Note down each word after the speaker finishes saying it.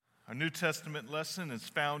Our New Testament lesson is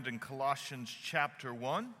found in Colossians chapter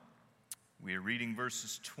 1. We are reading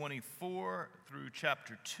verses 24 through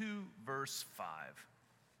chapter 2, verse 5.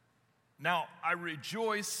 Now I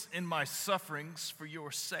rejoice in my sufferings for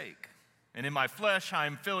your sake, and in my flesh I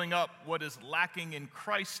am filling up what is lacking in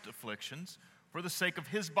Christ's afflictions for the sake of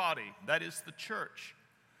his body, that is the church,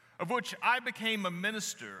 of which I became a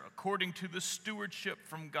minister according to the stewardship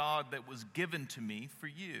from God that was given to me for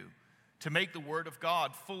you, to make the word of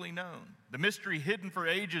God fully known, the mystery hidden for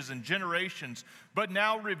ages and generations, but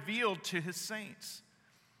now revealed to his saints.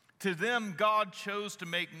 To them God chose to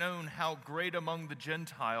make known how great among the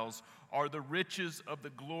Gentiles are the riches of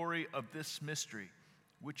the glory of this mystery,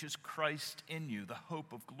 which is Christ in you, the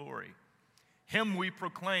hope of glory. Him we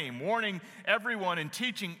proclaim, warning everyone and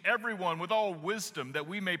teaching everyone with all wisdom, that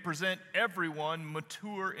we may present everyone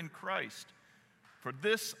mature in Christ. For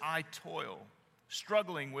this I toil,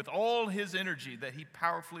 struggling with all his energy that he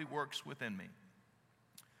powerfully works within me.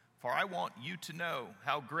 For I want you to know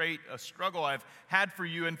how great a struggle I've had for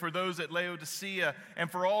you and for those at Laodicea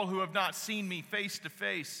and for all who have not seen me face to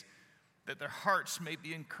face, that their hearts may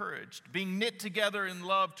be encouraged, being knit together in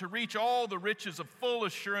love, to reach all the riches of full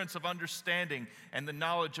assurance of understanding and the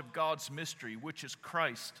knowledge of God's mystery, which is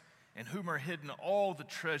Christ, in whom are hidden all the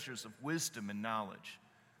treasures of wisdom and knowledge.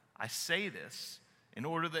 I say this in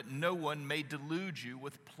order that no one may delude you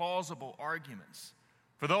with plausible arguments.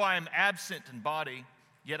 For though I am absent in body,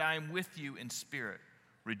 yet I am with you in spirit,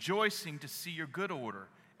 rejoicing to see your good order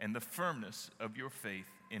and the firmness of your faith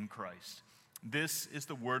in Christ. This is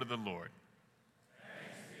the word of the Lord.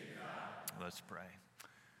 Thanks be to God. Let's pray.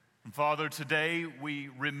 And Father, today we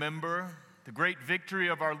remember the great victory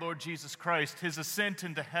of our Lord Jesus Christ, his ascent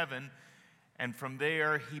into heaven, and from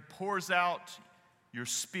there he pours out your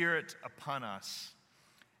Spirit upon us.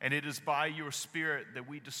 And it is by your Spirit that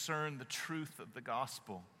we discern the truth of the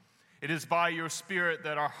gospel. It is by your Spirit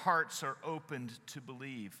that our hearts are opened to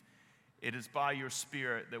believe. It is by your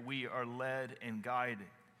Spirit that we are led and guided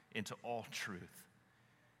into all truth.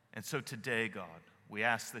 And so today, God, we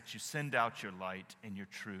ask that you send out your light and your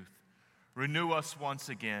truth. Renew us once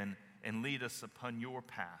again and lead us upon your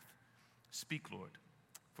path. Speak, Lord,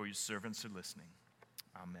 for your servants are listening.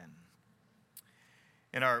 Amen.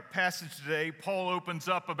 In our passage today, Paul opens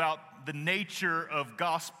up about the nature of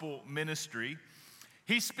gospel ministry.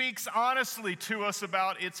 He speaks honestly to us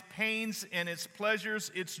about its pains and its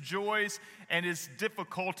pleasures, its joys and its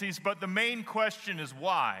difficulties, but the main question is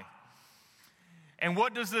why? And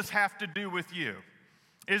what does this have to do with you?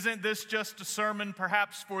 Isn't this just a sermon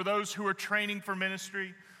perhaps for those who are training for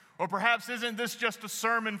ministry? Or perhaps isn't this just a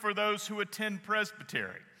sermon for those who attend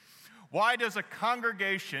Presbyterian? Why does a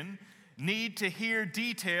congregation need to hear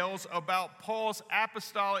details about Paul's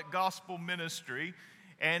apostolic gospel ministry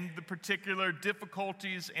and the particular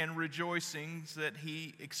difficulties and rejoicings that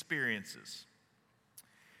he experiences?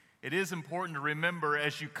 It is important to remember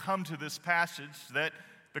as you come to this passage that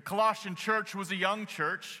the Colossian church was a young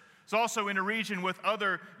church. It's also in a region with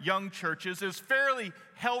other young churches. It's fairly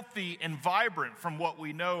healthy and vibrant from what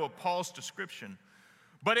we know of Paul's description.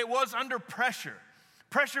 But it was under pressure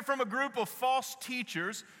from a group of false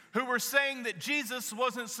teachers who were saying that Jesus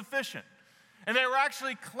wasn't sufficient. And they were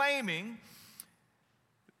actually claiming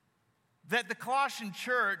that the Colossian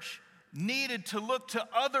church needed to look to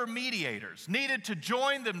other mediators, needed to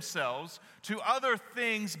join themselves to other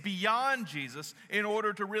things beyond Jesus in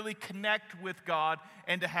order to really connect with God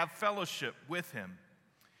and to have fellowship with him.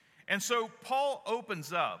 And so Paul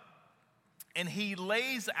opens up and he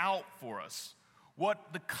lays out for us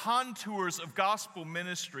what the contours of gospel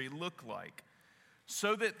ministry look like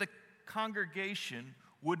so that the congregation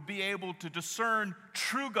would be able to discern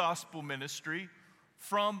true gospel ministry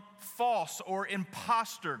from false or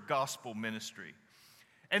imposter gospel ministry.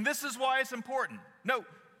 And this is why it's important. No,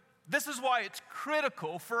 this is why it's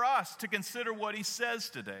critical for us to consider what he says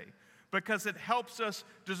today, because it helps us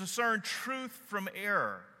to discern truth from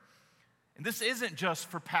error. And this isn't just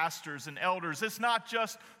for pastors and elders. It's not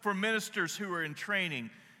just for ministers who are in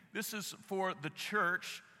training. This is for the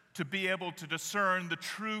church to be able to discern the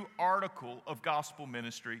true article of gospel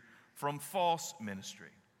ministry from false ministry.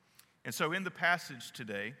 And so in the passage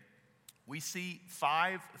today, we see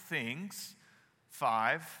 5 things.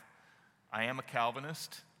 5. I am a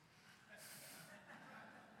Calvinist.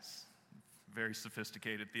 Very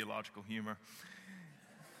sophisticated theological humor.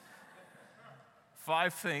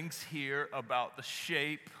 5 things here about the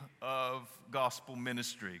shape of gospel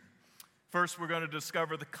ministry. First, we're going to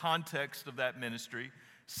discover the context of that ministry.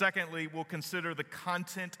 Secondly, we'll consider the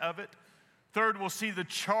content of it. Third, we'll see the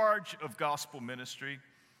charge of gospel ministry.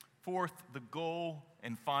 Fourth, the goal.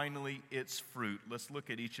 and finally, its fruit. Let's look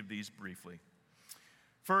at each of these briefly.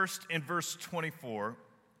 First, in verse 24,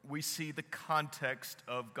 we see the context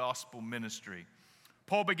of gospel ministry.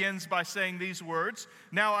 Paul begins by saying these words,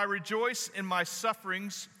 "Now I rejoice in my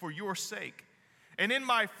sufferings for your sake. And in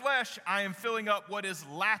my flesh I am filling up what is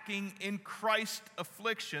lacking in Christ's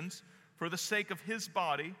afflictions for the sake of his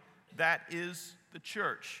body, that is the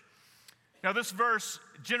church." Now this verse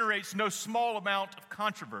generates no small amount of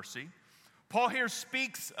controversy. Paul here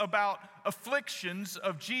speaks about afflictions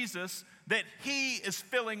of Jesus that he is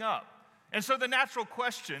filling up. And so the natural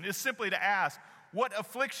question is simply to ask, what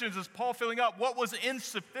afflictions is Paul filling up? What was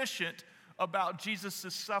insufficient about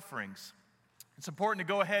Jesus' sufferings? It's important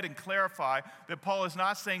to go ahead and clarify that Paul is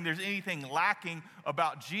not saying there's anything lacking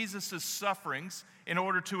about Jesus' sufferings in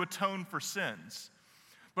order to atone for sins.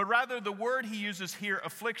 But rather, the word he uses here,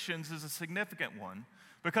 afflictions, is a significant one,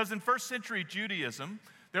 because in first century Judaism,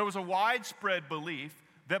 there was a widespread belief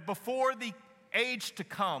that before the age to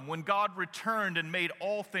come, when God returned and made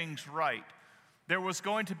all things right, there was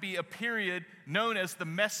going to be a period known as the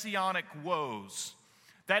Messianic woes.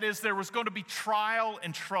 That is, there was going to be trial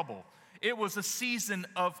and trouble. It was a season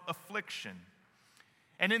of affliction.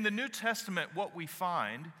 And in the New Testament, what we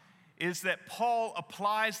find is that Paul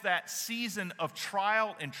applies that season of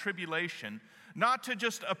trial and tribulation not to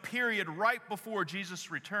just a period right before Jesus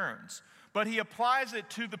returns, but he applies it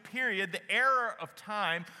to the period, the era of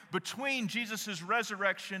time between Jesus'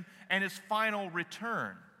 resurrection and his final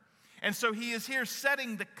return. And so he is here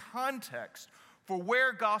setting the context for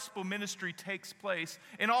where gospel ministry takes place,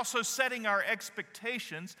 and also setting our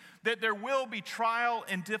expectations that there will be trial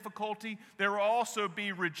and difficulty, there will also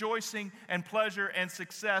be rejoicing and pleasure and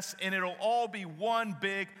success, and it'll all be one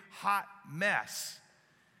big hot mess.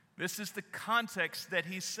 This is the context that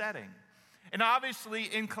he's setting. And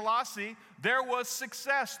obviously in Colossae, there was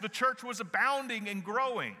success. The church was abounding and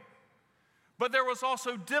growing. But there was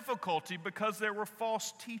also difficulty because there were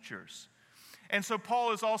false teachers. And so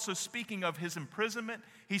Paul is also speaking of his imprisonment.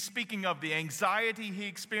 He's speaking of the anxiety he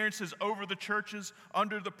experiences over the churches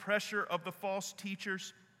under the pressure of the false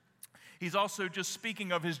teachers. He's also just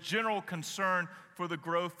speaking of his general concern for the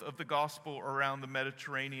growth of the gospel around the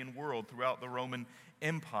Mediterranean world throughout the Roman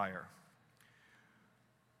Empire.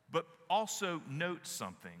 But also note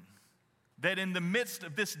something, that in the midst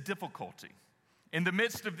of this difficulty, in the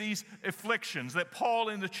midst of these afflictions that Paul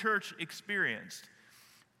and the church experienced,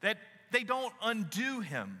 that they don't undo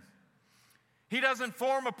him. He doesn't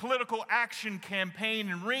form a political action campaign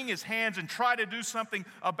and wring his hands and try to do something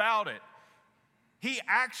about it. He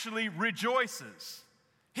actually rejoices.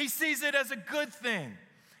 He sees it as a good thing.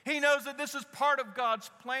 He knows that this is part of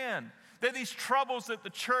God's plan, that these troubles that the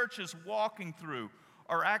church is walking through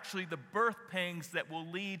are actually the birth pangs that will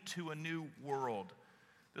lead to a new world.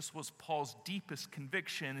 This was Paul's deepest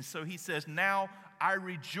conviction. And so he says, "Now I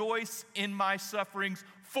rejoice in my sufferings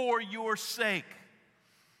for your sake."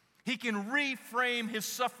 He can reframe his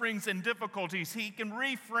sufferings and difficulties. He can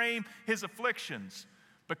reframe his afflictions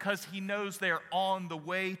because he knows they're on the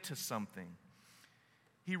way to something.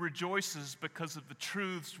 He rejoices because of the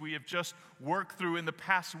truths we have just worked through in the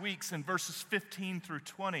past weeks in verses 15 through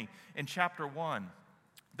 20 in chapter 1.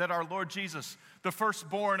 That our Lord Jesus, the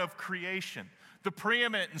firstborn of creation, the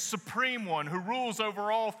preeminent and supreme one who rules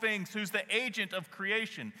over all things, who's the agent of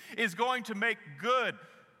creation, is going to make good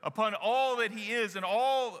upon all that he is and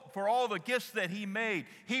for all the gifts that he made.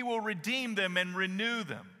 He will redeem them and renew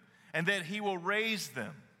them, and that he will raise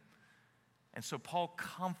them. And so Paul,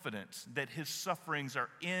 confident that his sufferings are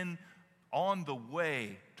on the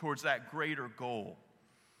way towards that greater goal.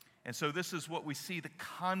 And so this is what we see the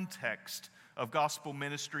context of gospel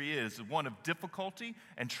ministry is, one of difficulty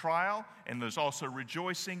and trial, and there's also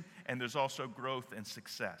rejoicing, and there's also growth and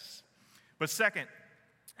success. But second,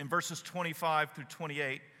 in verses 25 through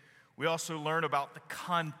 28, we also learn about the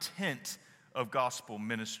content of gospel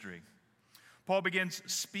ministry. Paul begins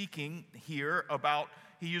speaking here about,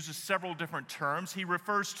 he uses several different terms. He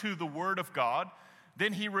refers to the Word of God,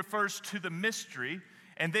 then he refers to the mystery,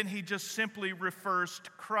 and then he just simply refers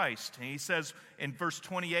to Christ. And he says in verse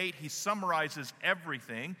 28, he summarizes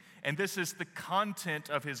everything, and this is the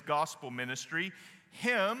content of his gospel ministry.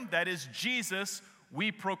 Him, that is Jesus,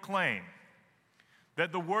 we proclaim.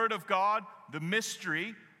 That the Word of God, the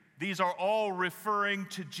mystery, these are all referring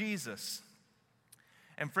to Jesus.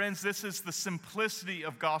 And friends, this is the simplicity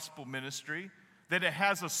of gospel ministry, that it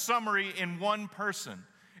has a summary in one person.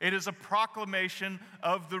 It is a proclamation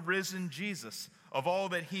of the risen Jesus, of all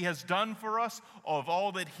that he has done for us, of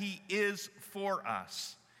all that he is for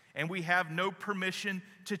us. And we have no permission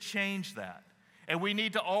to change that. And we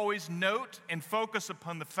need to always note and focus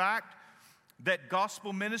upon the fact that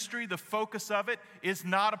gospel ministry, the focus of it, is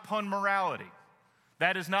not upon morality.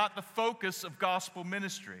 That is not the focus of gospel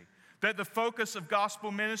ministry. That the focus of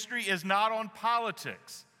gospel ministry is not on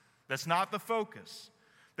politics. That's not the focus.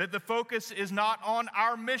 That the focus is not on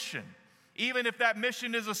our mission. Even if that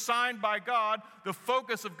mission is assigned by God, the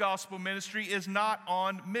focus of gospel ministry is not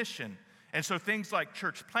on mission. And so things like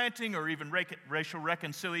church planting or even racial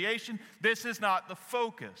reconciliation, this is not the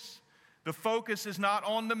focus. The focus is not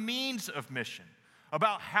on the means of mission,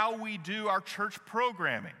 about how we do our church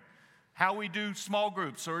programming, how we do small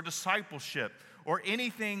groups or discipleship or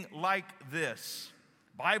anything like this.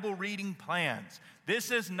 Bible reading plans.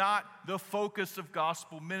 This is not the focus of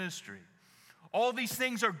gospel ministry. All these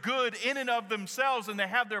things are good in and of themselves, and they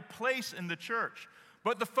have their place in the church.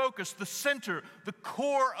 But the focus, the center, the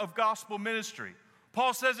core of gospel ministry,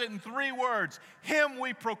 Paul says it in 3 words, Him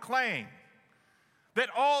we proclaim. That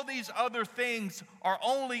all these other things are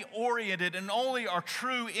only oriented and only are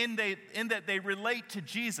true in that they relate to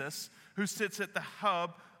Jesus, who sits at the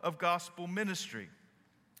hub of gospel ministry.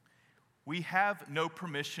 We have no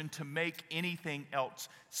permission to make anything else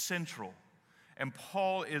central. And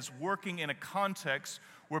Paul is working in a context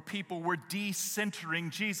where people were decentering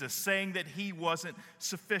Jesus, saying that He wasn't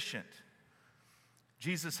sufficient.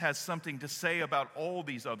 Jesus has something to say about all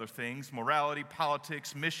these other things, morality,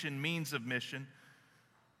 politics, mission, means of mission.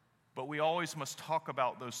 But we always must talk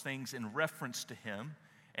about those things in reference to Him,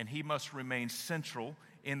 and He must remain central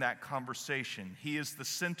in that conversation. He is the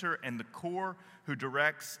center and the core who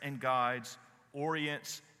directs and guides,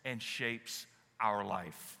 orients and shapes our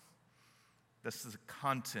life. This is the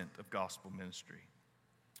content of gospel ministry.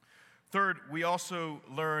 Third, we also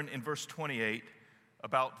learn in verse 28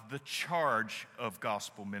 about the charge of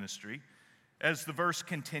gospel ministry. As the verse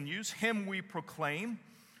continues, Him we proclaim,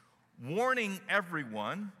 warning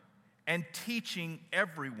everyone and teaching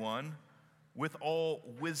everyone with all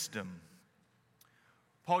wisdom.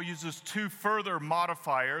 Paul uses 2 further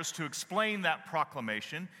modifiers to explain that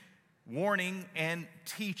proclamation, warning and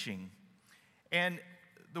teaching. And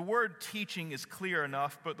the word teaching is clear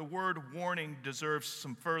enough, but the word warning deserves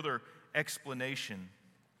some further explanation.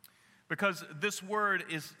 Because this word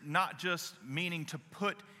is not just meaning to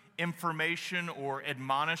put information or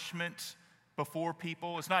admonishment before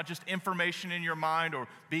people. It's not just information in your mind or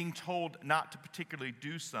being told not to particularly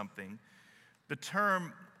do something. The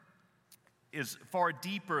term is far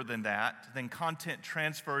deeper than that, than content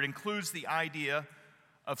transfer. It includes the idea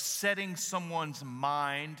of setting someone's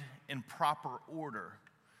mind in proper order.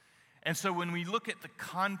 And so when we look at the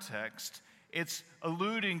context, it's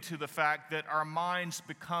alluding to the fact that our minds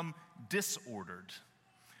become disordered,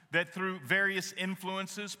 that through various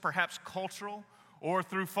influences, perhaps cultural, or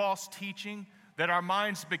through false teaching, that our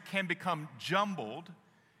minds can become jumbled,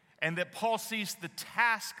 and that Paul sees the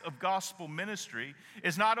task of gospel ministry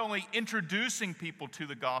is not only introducing people to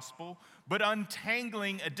the gospel, but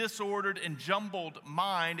untangling a disordered and jumbled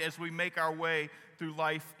mind as we make our way through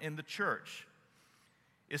life in the church.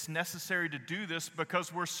 It's necessary to do this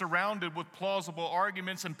because we're surrounded with plausible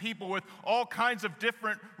arguments and people with all kinds of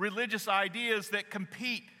different religious ideas that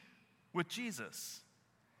compete with Jesus.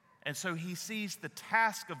 And so he sees the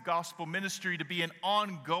task of gospel ministry to be an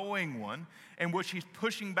ongoing one in which he's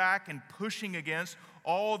pushing back and pushing against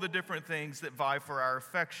all the different things that vie for our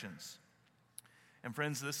affections. And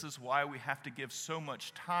friends, this is why we have to give so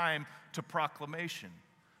much time to proclamation,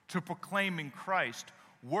 to proclaiming Christ,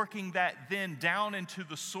 working that then down into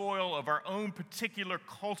the soil of our own particular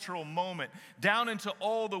cultural moment, down into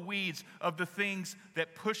all the weeds of the things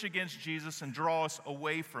that push against Jesus and draw us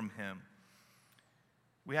away from Him.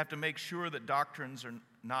 We have to make sure that doctrines are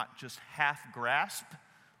not just half-grasped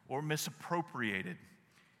or misappropriated.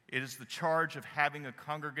 It is the charge of having a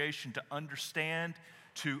congregation to understand,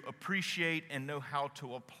 to appreciate, and know how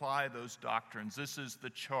to apply those doctrines. This is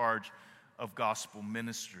the charge of gospel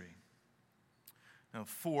ministry. Now,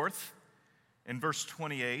 fourth, in verse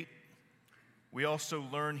 28, we also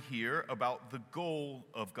learn here about the goal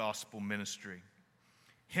of gospel ministry.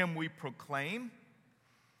 Him we proclaim,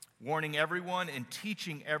 warning everyone and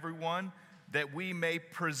teaching everyone that we may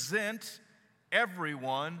present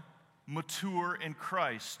everyone mature in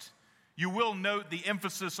Christ. You will note the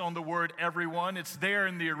emphasis on the word everyone. It's there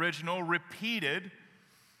in the original, repeated,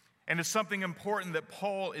 and it's something important that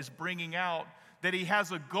Paul is bringing out, that he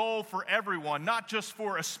has a goal for everyone, not just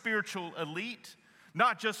for a spiritual elite,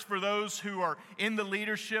 not just for those who are in the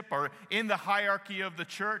leadership or in the hierarchy of the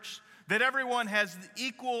church, that everyone has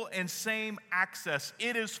equal and same access.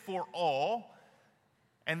 It is for all,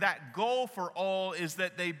 and that goal for all is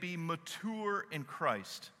that they be mature in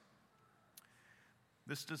Christ.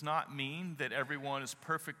 This does not mean that everyone is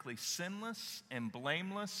perfectly sinless and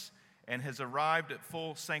blameless and has arrived at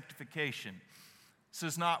full sanctification. This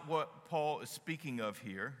is not what Paul is speaking of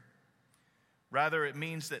here. Rather, it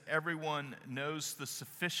means that everyone knows the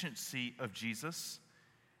sufficiency of Jesus,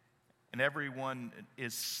 and everyone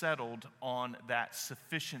is settled on that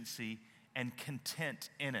sufficiency and content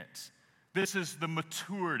in it. This is the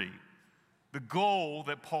maturity, the goal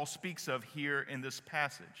that Paul speaks of here in this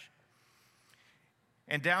passage.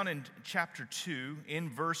 And down in chapter 2, in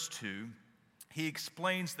verse 2, he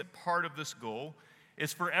explains that part of this goal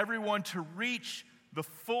is for everyone to reach the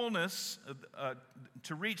fullness,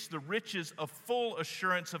 to reach the riches of full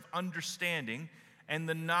assurance of understanding and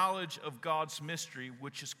the knowledge of God's mystery,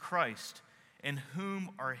 which is Christ, in whom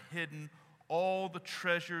are hidden all the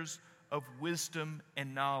treasures of wisdom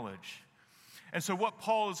and knowledge. And so what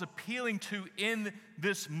Paul is appealing to in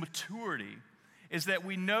this maturity is that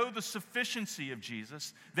we know the sufficiency of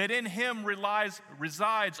Jesus, that in him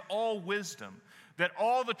resides all wisdom, that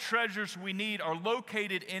all the treasures we need are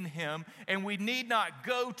located in him, and we need not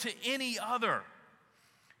go to any other.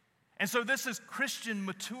 And so this is Christian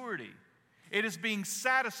maturity. It is being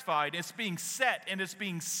satisfied, it's being set, and it's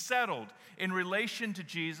being settled in relation to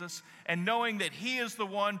Jesus, and knowing that he is the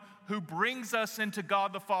one who brings us into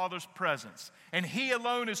God the Father's presence. And he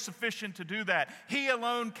alone is sufficient to do that. He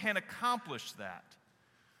alone can accomplish that.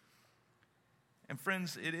 And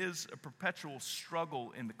friends, it is a perpetual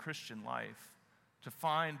struggle in the Christian life to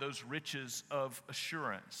find those riches of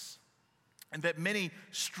assurance. And that many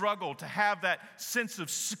struggle to have that sense of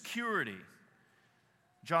security.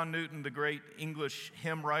 John Newton, the great English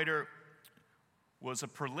hymn writer, was a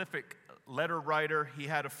prolific letter writer. He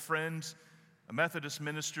had a friend, a Methodist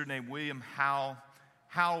minister named William Howe.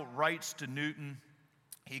 Howe writes to Newton.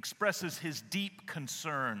 He expresses his deep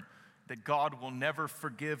concern that God will never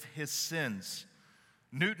forgive his sins.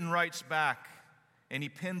 Newton writes back, and he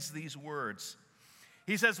pens these words.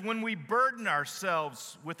 He says, "When we burden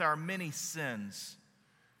ourselves with our many sins,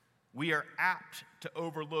 we are apt to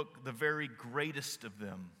overlook the very greatest of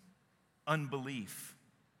them, unbelief.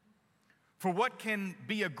 For what can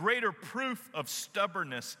be a greater proof of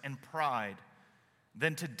stubbornness and pride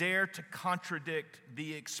than to dare to contradict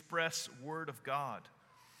the express word of God?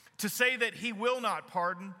 To say that he will not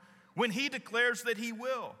pardon when he declares that he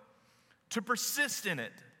will. To persist in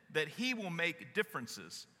it that he will make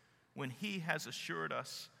differences when he has assured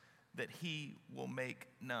us that he will make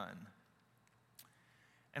none."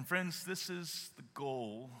 And friends, this is the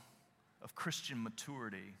goal of Christian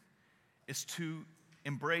maturity, is to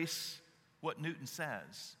embrace what Newton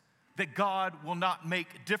says, that God will not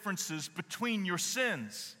make differences between your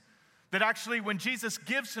sins. That actually when Jesus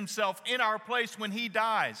gives himself in our place when he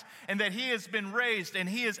dies, and that he has been raised and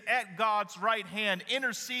he is at God's right hand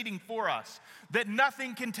interceding for us, that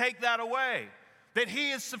nothing can take that away, that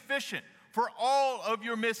he is sufficient for all of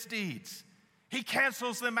your misdeeds. He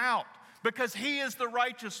cancels them out because he is the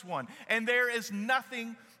righteous one, and there is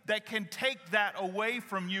nothing that can take that away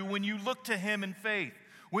from you when you look to him in faith,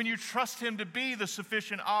 when you trust him to be the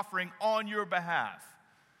sufficient offering on your behalf.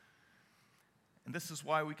 And this is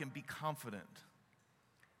why we can be confident.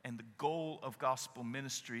 And the goal of gospel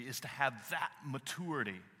ministry is to have that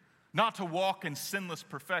maturity, not to walk in sinless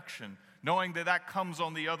perfection, knowing that that comes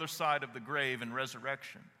on the other side of the grave and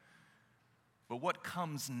resurrection. But what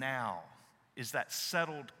comes now is that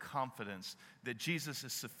settled confidence that Jesus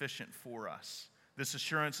is sufficient for us. This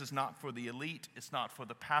assurance is not for the elite, it's not for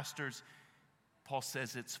the pastors. Paul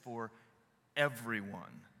says it's for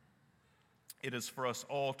everyone. It is for us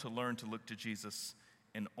all to learn to look to Jesus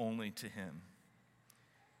and only to him.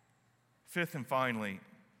 Fifth and finally,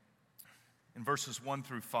 in verses 1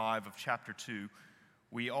 through 5 of chapter 2,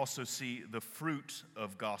 we also see the fruit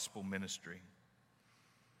of gospel ministry.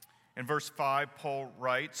 In verse 5, Paul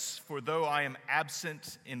writes, "For though I am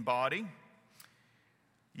absent in body,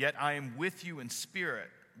 yet I am with you in spirit,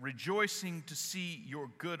 rejoicing to see your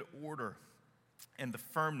good order and the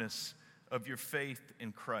firmness of your faith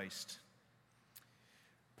in Christ."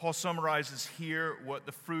 Paul summarizes here what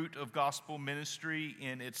the fruit of gospel ministry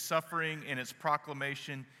in its suffering, in its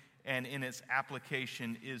proclamation, and in its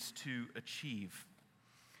application is to achieve.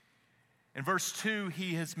 In verse 2,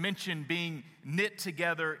 he has mentioned being knit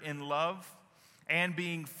together in love and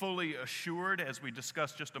being fully assured, as we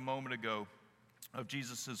discussed just a moment ago, of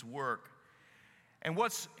Jesus' work. And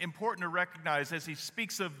what's important to recognize as he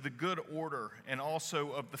speaks of the good order and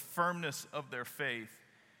also of the firmness of their faith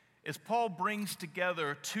is Paul brings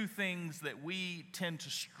together two things that we tend to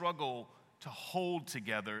struggle to hold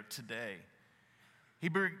together today. He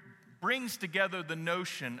brings together the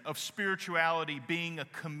notion of spirituality being a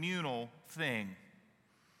communal thing.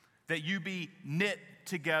 that you be knit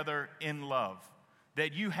together in love,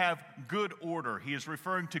 that you have good order. He is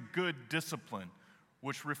referring to good discipline,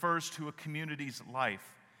 which refers to a community's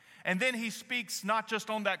life. And then he speaks not just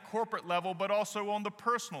on that corporate level, but also on the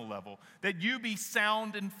personal level, that you be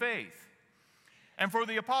sound in faith. And for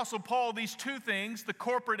the Apostle Paul, these two things, the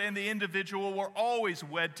corporate and the individual, were always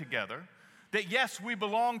wed together. That yes, we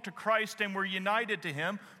belong to Christ and we're united to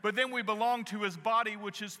him, but then we belong to his body,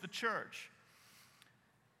 which is the church.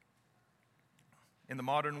 In the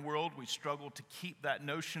modern world, we struggle to keep that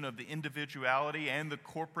notion of the individuality and the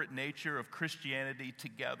corporate nature of Christianity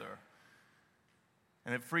together.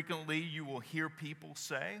 And that frequently you will hear people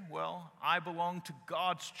say, well, I belong to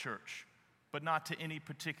God's church, but not to any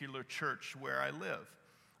particular church where I live.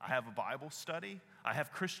 I have a Bible study, I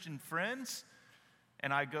have Christian friends,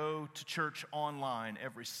 and I go to church online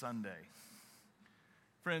every Sunday.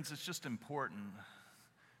 Friends, it's just important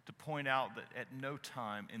to point out that at no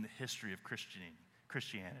time in the history of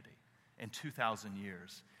Christianity, in 2,000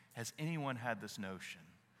 years, has anyone had this notion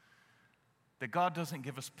that God doesn't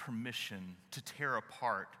give us permission to tear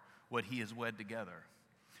apart what he has wed together.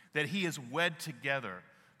 That he has wed together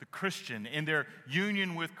the Christian in their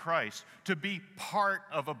union with Christ to be part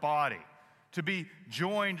of a body, to be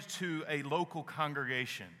joined to a local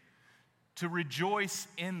congregation, to rejoice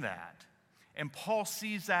in that. And Paul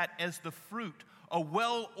sees that as the fruit, a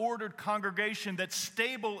well-ordered congregation that's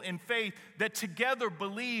stable in faith, that together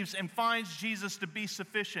believes and finds Jesus to be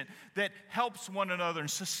sufficient, that helps one another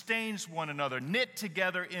and sustains one another, knit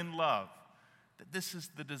together in love. That this is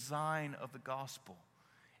the design of the gospel.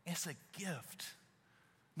 It's a gift,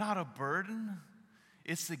 not a burden.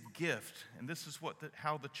 It's a gift, and this is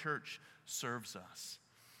how the church serves us.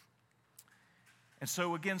 And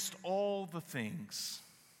so against all the things,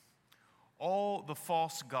 all the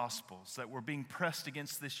false gospels that were being pressed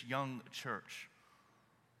against this young church,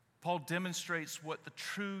 Paul demonstrates what the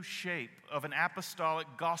true shape of an apostolic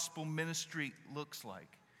gospel ministry looks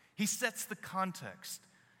like. He sets the context,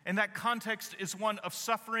 and that context is one of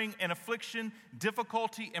suffering and affliction,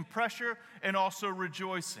 difficulty and pressure, and also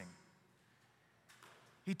rejoicing.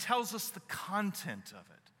 He tells us the content of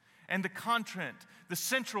it, and the content, the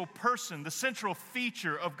central person, the central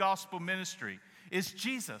feature of gospel ministry is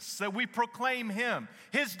Jesus, that we proclaim him,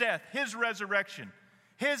 his death, his resurrection,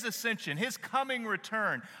 his ascension, his coming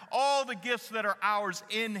return, all the gifts that are ours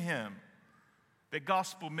in him. That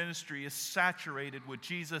gospel ministry is saturated with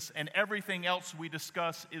Jesus, and everything else we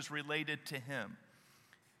discuss is related to him.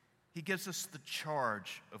 He gives us the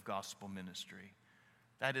charge of gospel ministry.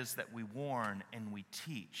 That is that we warn and we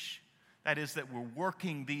teach. That is that we're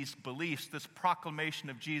working these beliefs, this proclamation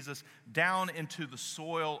of Jesus, down into the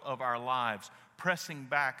soil of our lives, pressing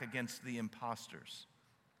back against the imposters.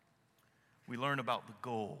 We learn about the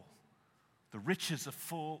goal, the riches of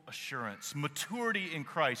full assurance, maturity in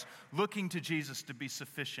Christ, looking to Jesus to be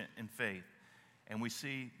sufficient in faith. And we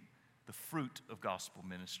see the fruit of gospel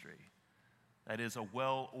ministry. That is a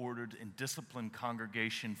well-ordered and disciplined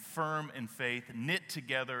congregation, firm in faith, knit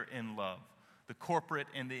together in love. The corporate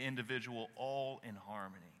and the individual all in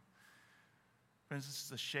harmony. Friends, this is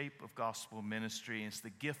the shape of gospel ministry, and it's the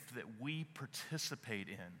gift that we participate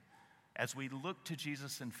in as we look to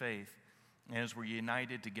Jesus in faith and as we're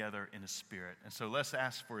united together in his spirit. And so let's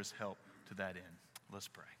ask for his help to that end. Let's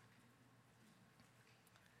pray.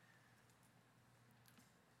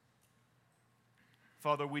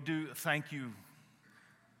 Father, we do thank you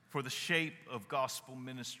for the shape of gospel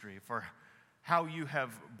ministry, for how you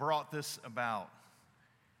have brought this about,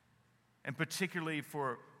 and particularly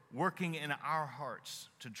for working in our hearts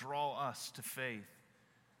to draw us to faith,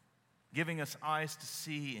 giving us eyes to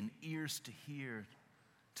see and ears to hear,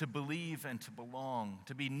 to believe and to belong,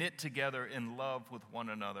 to be knit together in love with one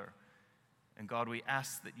another. And God, we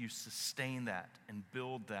ask that you sustain that and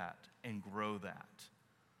build that and grow that.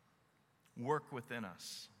 Work within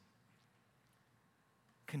us.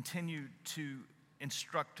 Continue to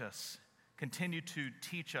instruct us. Continue to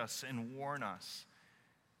teach us and warn us.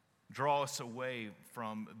 Draw us away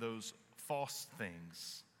from those false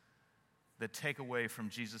things that take away from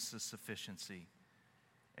Jesus' sufficiency.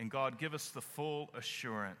 And God, give us the full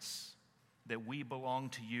assurance that we belong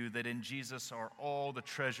to you, that in Jesus are all the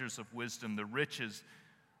treasures of wisdom, the riches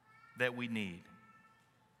that we need.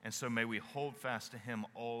 And so may we hold fast to him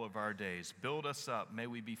all of our days. Build us up. May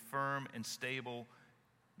we be firm and stable.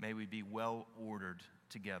 May we be well ordered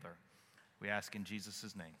together. We ask in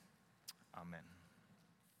Jesus' name. Amen.